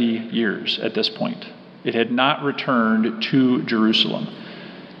 70 years at this point. It had not returned to Jerusalem.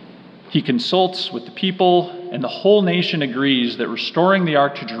 He consults with the people, and the whole nation agrees that restoring the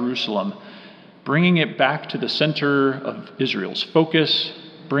ark to Jerusalem, bringing it back to the center of Israel's focus,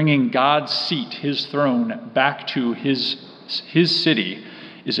 bringing God's seat, his throne, back to his city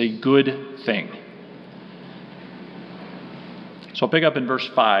is a good thing. So I'll pick up in verse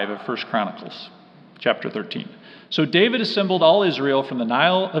 5 of 1 Chronicles, chapter 13. So David assembled all Israel from the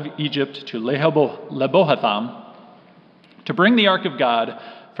Nile of Egypt to Lebohatham to bring the ark of God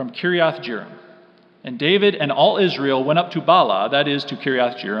from Kiriath Jearim. And David and all Israel went up to Baalah, that is, to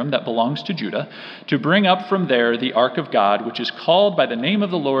Kiriath Jearim, that belongs to Judah, to bring up from there the ark of God, which is called by the name of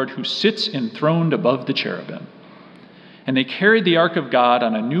the Lord, who sits enthroned above the cherubim. And they carried the ark of God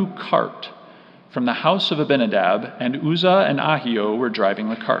on a new cart from the house of Abinadab, and Uzzah and Ahio were driving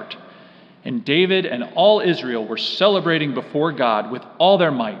the cart. And David and all Israel were celebrating before God with all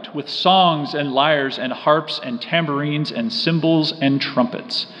their might, with songs and lyres and harps and tambourines and cymbals and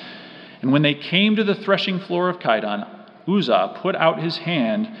trumpets. And when they came to the threshing floor of Kidon, Uzzah put out his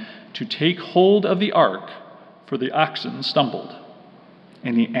hand to take hold of the ark, for the oxen stumbled.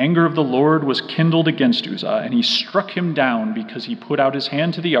 And the anger of the Lord was kindled against Uzzah, and he struck him down because he put out his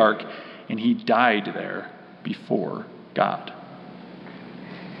hand to the ark, and he died there before God.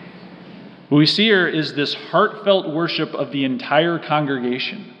 What we see here is this heartfelt worship of the entire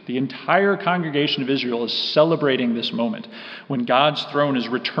congregation. The entire congregation of Israel is celebrating this moment when God's throne is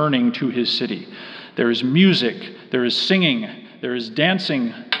returning to his city. There is music, there is singing, there is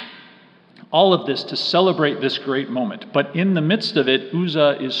dancing, all of this to celebrate this great moment. But in the midst of it,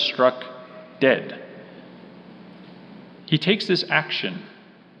 Uzzah is struck dead. He takes this action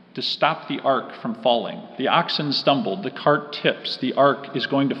to stop the ark from falling. The oxen stumbled, the cart tips, the ark is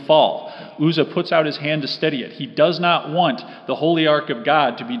going to fall. Uzzah puts out his hand to steady it. He does not want the holy ark of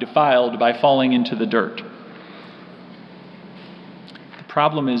God to be defiled by falling into the dirt. The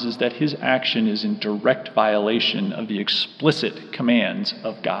problem is that his action is in direct violation of the explicit commands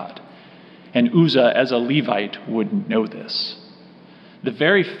of God. And Uzzah, as a Levite, would know this. The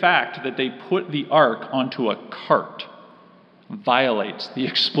very fact that they put the ark onto a cart violates the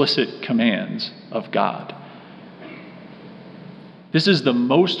explicit commands of God. This is the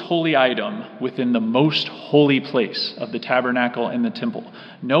most holy item within the most holy place of the tabernacle and the temple.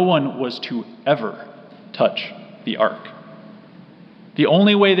 No one was to ever touch the ark. The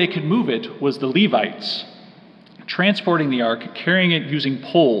only way they could move it was the Levites transporting the ark, carrying it using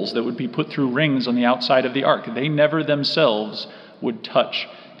poles that would be put through rings on the outside of the ark. They never themselves would touch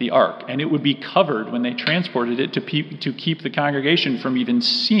the ark, and it would be covered when they transported it to keep the congregation from even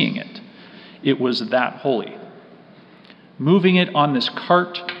seeing it. It was that holy. Moving it on this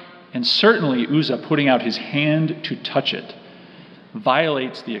cart, and certainly Uzzah putting out his hand to touch it,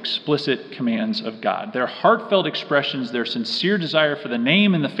 violates the explicit commands of God. Their heartfelt expressions, their sincere desire for the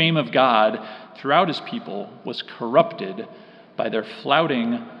name and the fame of God throughout his people was corrupted by their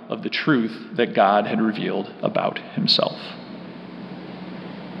flouting of the truth that God had revealed about himself.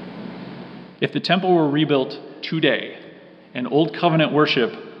 If the temple were rebuilt today and Old Covenant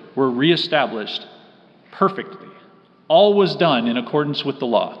worship were reestablished perfectly, all was done in accordance with the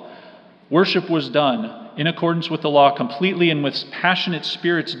law. Worship was done in accordance with the law completely and with passionate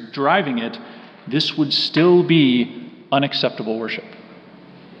spirits driving it, this would still be unacceptable worship.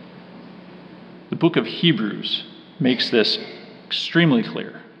 The book of Hebrews makes this extremely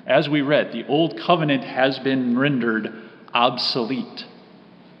clear. As we read, the Old Covenant has been rendered obsolete.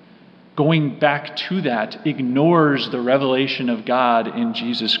 Going back to that ignores the revelation of God in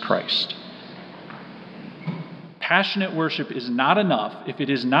Jesus Christ. Passionate worship is not enough if it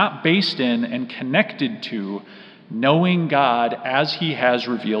is not based in and connected to knowing God as he has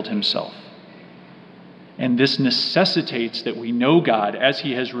revealed himself. And this necessitates that we know God as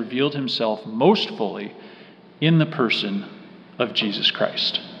he has revealed himself most fully in the person of Jesus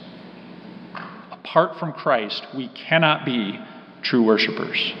Christ. Apart from Christ, we cannot be true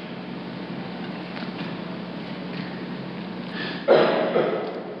worshipers.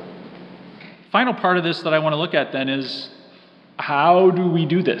 Final part of this that I want to look at then is, how do we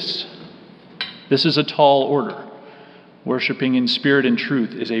do this? This is a tall order. Worshiping in spirit and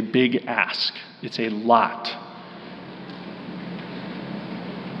truth is a big ask. It's a lot.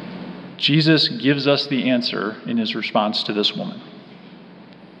 Jesus gives us the answer in his response to this woman.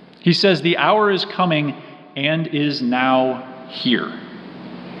 He says, "The hour is coming and is now here."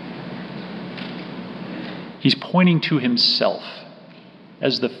 He's pointing to himself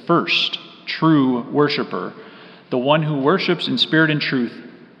as the first true worshiper, the one who worships in spirit and truth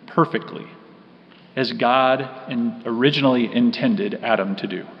perfectly, as God originally intended Adam to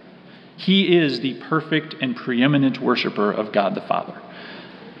do. He is the perfect and preeminent worshiper of God the Father.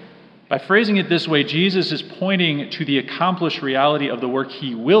 By phrasing it this way, Jesus is pointing to the accomplished reality of the work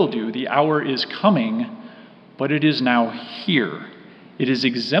he will do. The hour is coming, but it is now here. It is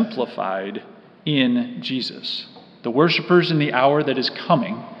exemplified in Jesus. The worshipers in the hour that is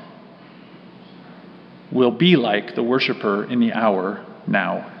coming will be like the worshiper in the hour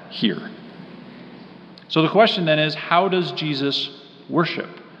now here. So the question then is, how does Jesus worship?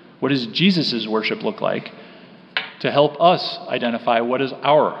 What does Jesus' worship look like? To help us identify what does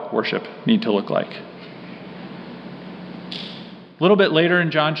our worship need to look like. A little bit later in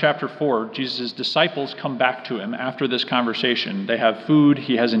John chapter 4, Jesus' disciples come back to him after this conversation. They have food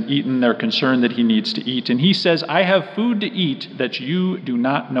he hasn't eaten. They're concerned that he needs to eat. And he says, I have food to eat that you do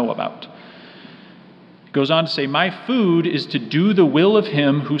not know about. He goes on to say, my food is to do the will of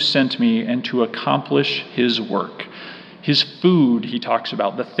him who sent me and to accomplish his work. His food, he talks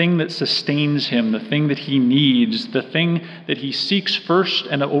about, the thing that sustains him, the thing that he needs, the thing that he seeks first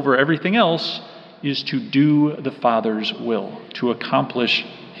and over everything else is to do the Father's will, to accomplish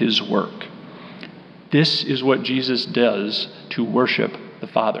his work. This is what Jesus does to worship the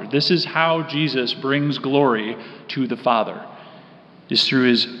Father. This is how Jesus brings glory to the Father, is through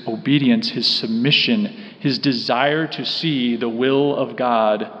his obedience, his submission, his desire to see the will of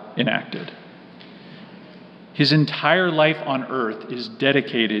God enacted. His entire life on earth is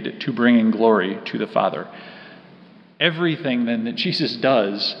dedicated to bringing glory to the Father. Everything then that Jesus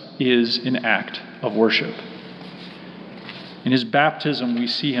does is an act of worship. In his baptism, we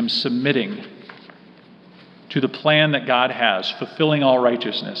see him submitting to the plan that God has, fulfilling all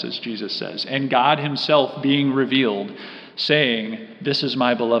righteousness, as Jesus says, and God himself being revealed, saying, this is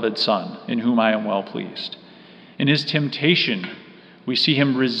my beloved Son, in whom I am well pleased. In his temptation, we see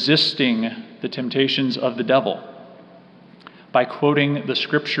him resisting the temptations of the devil by quoting the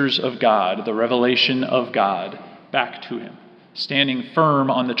scriptures of God, the revelation of God, back to him, standing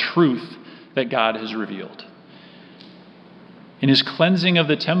firm on the truth that God has revealed. In his cleansing of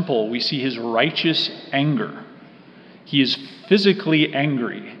the temple, we see his righteous anger. He is physically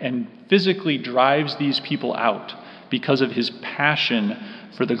angry and physically drives these people out because of his passion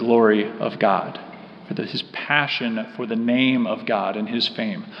for the glory of God, his passion for the name of God and his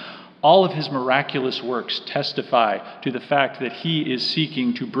fame. All of his miraculous works testify to the fact that he is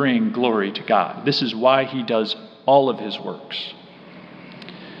seeking to bring glory to God. This is why he does all of his works.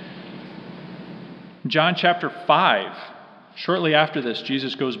 John chapter 5, shortly after this,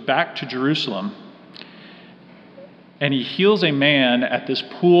 Jesus goes back to Jerusalem and he heals a man at this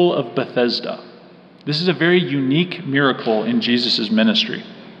pool of Bethesda. This is a very unique miracle in Jesus' ministry.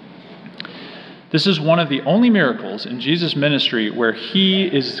 This is one of the only miracles in Jesus' ministry where he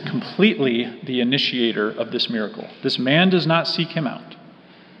is completely the initiator of this miracle. This man does not seek him out.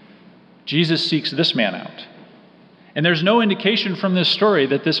 Jesus seeks this man out. And there's no indication from this story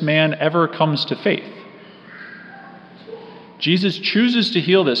that this man ever comes to faith. Jesus chooses to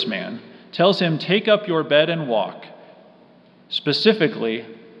heal this man, tells him, take up your bed and walk, specifically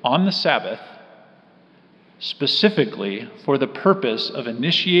on the Sabbath, specifically for the purpose of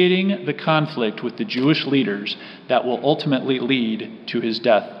initiating the conflict with the Jewish leaders that will ultimately lead to his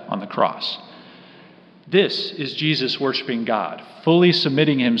death on the cross. This is Jesus worshiping God, fully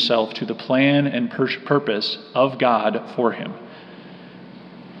submitting himself to the plan and purpose of God for him.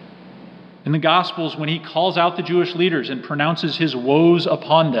 In the Gospels, when he calls out the Jewish leaders and pronounces his woes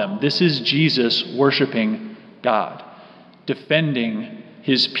upon them, this is Jesus worshiping God, defending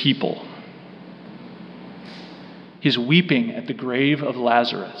his people. He's weeping at the grave of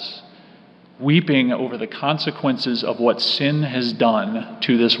Lazarus, weeping over the consequences of what sin has done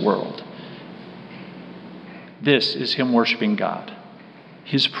to this world. This is him worshiping God.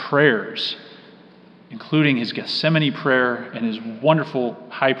 His prayers, including his Gethsemane prayer and his wonderful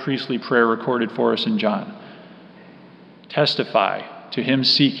high priestly prayer recorded for us in John, testify to him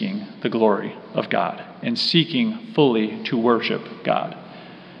seeking the glory of God and seeking fully to worship God.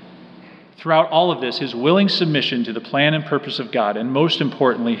 Throughout all of this, his willing submission to the plan and purpose of God, and most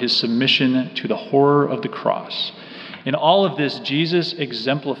importantly, his submission to the horror of the cross. In all of this, Jesus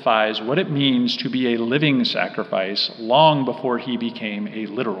exemplifies what it means to be a living sacrifice long before he became a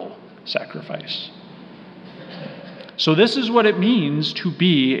literal sacrifice. So this is what it means to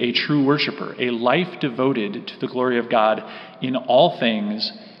be a true worshiper, a life devoted to the glory of God in all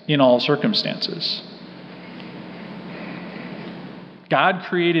things, in all circumstances. God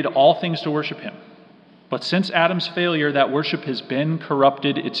created all things to worship him. But since Adam's failure, that worship has been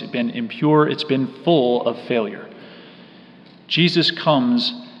corrupted, it's been impure, it's been full of failure. Jesus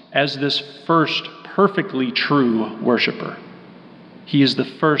comes as this first perfectly true worshiper. He is the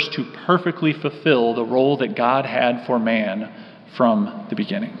first to perfectly fulfill the role that God had for man from the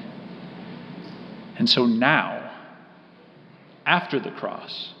beginning. And so now, after the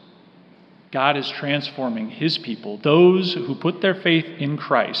cross, God is transforming his people, those who put their faith in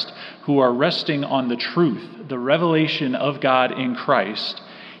Christ, who are resting on the truth, the revelation of God in Christ.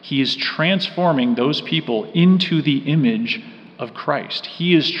 He is transforming those people into the image of Christ.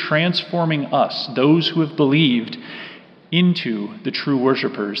 He is transforming us, those who have believed, into the true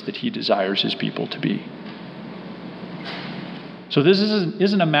worshipers that he desires his people to be. So this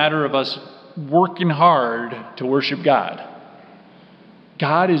isn't a matter of us working hard to worship God.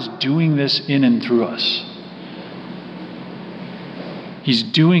 God is doing this in and through us. He's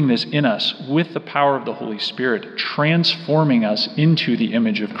doing this in us with the power of the Holy Spirit, transforming us into the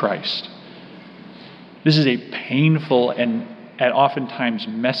image of Christ. This is a painful and at oftentimes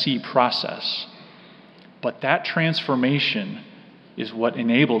messy process, but that transformation is what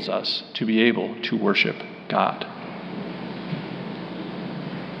enables us to be able to worship God.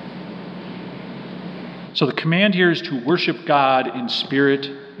 So the command here is to worship God in spirit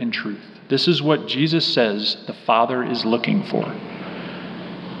and truth. This is what Jesus says the Father is looking for.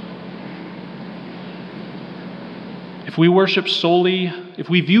 If we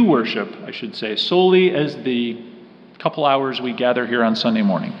view worship, solely as the couple hours we gather here on Sunday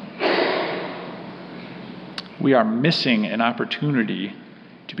morning, we are missing an opportunity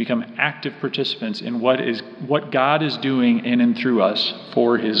to become active participants in what God is doing in and through us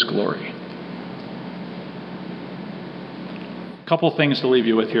for his glory. Couple things to leave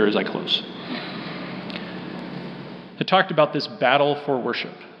you with here as I close. I talked about this battle for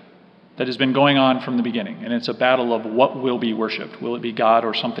worship that has been going on from the beginning, and it's a battle of what will be worshiped. Will it be God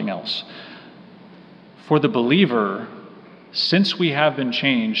or something else? For the believer, since we have been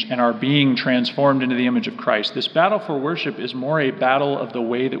changed and are being transformed into the image of Christ, this battle for worship is more a battle of the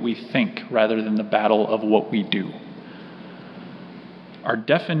way that we think rather than the battle of what we do. Our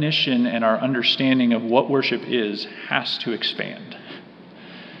definition and our understanding of what worship is has to expand.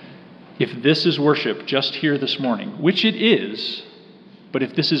 If this is worship just here this morning, which it is, but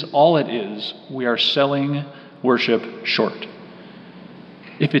if this is all it is, we are selling worship short.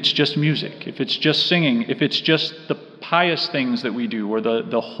 If it's just music, if it's just singing, if it's just the pious things that we do, or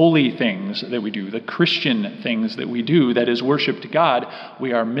the holy things that we do, the Christian things that we do that is worship to God,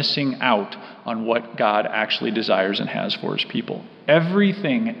 we are missing out on what God actually desires and has for his people.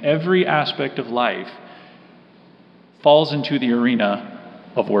 Everything, every aspect of life falls into the arena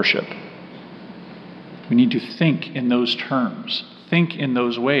of worship. We need to think in those terms, think in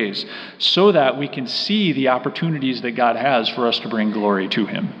those ways, so that we can see the opportunities that God has for us to bring glory to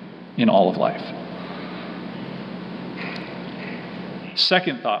him in all of life.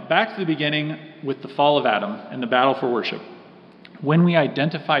 Second thought, back to the beginning with the fall of Adam and the battle for worship. When we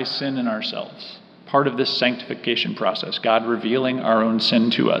identify sin in ourselves, part of this sanctification process, God revealing our own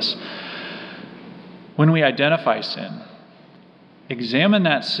sin to us, when we identify sin, examine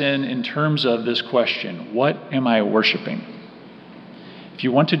that sin in terms of this question: what am I worshiping? If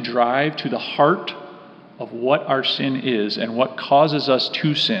you want to drive to the heart of what our sin is and what causes us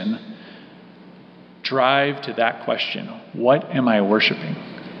to sin, drive to that question: what am I worshiping?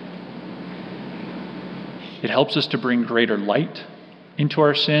 It helps us to bring greater light into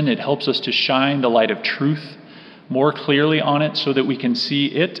our sin. It helps us to shine the light of truth more clearly on it so that we can see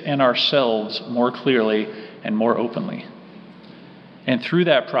it and ourselves more clearly and more openly. And through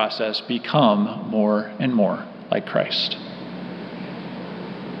that process, become more and more like Christ.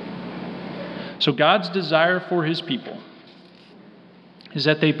 So God's desire for his people is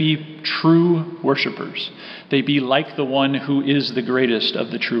that they be true worshipers. They be like the one who is the greatest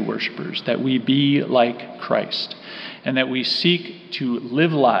of the true worshipers, that we be like Christ, and that we seek to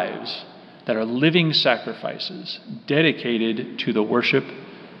live lives that are living sacrifices dedicated to the worship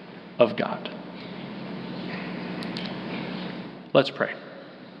of God. Let's pray.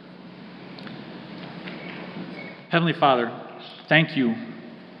 Heavenly Father, thank you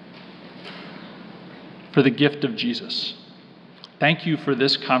for the gift of Jesus. Thank you for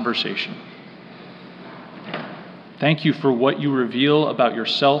this conversation. Thank you for what you reveal about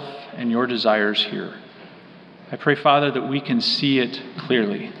yourself and your desires here. I pray, Father, that we can see it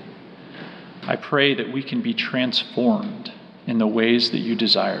clearly. I pray that we can be transformed in the ways that you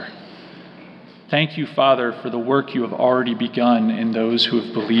desire. Thank you, Father, for the work you have already begun in those who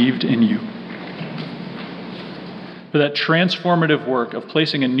have believed in you. For that transformative work of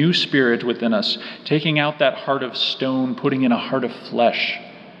placing a new spirit within us, taking out that heart of stone, putting in a heart of flesh,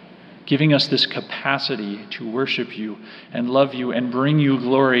 giving us this capacity to worship you and love you and bring you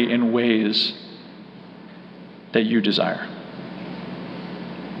glory in ways that you desire.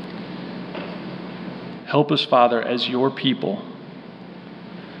 Help us, Father, as your people,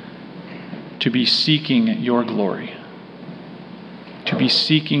 to be seeking your glory, to be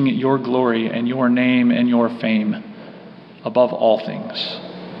seeking your glory and your name and your fame above all things.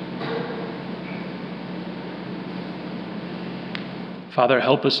 Father,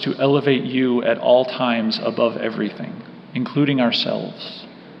 help us to elevate you at all times above everything, including ourselves,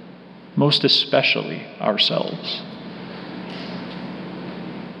 most especially ourselves.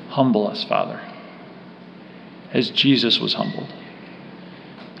 Humble us, Father, as Jesus was humbled.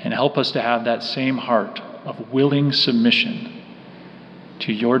 And help us to have that same heart of willing submission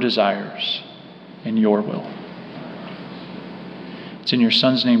to your desires and your will. It's in your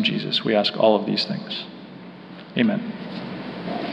Son's name, Jesus, we ask all of these things. Amen.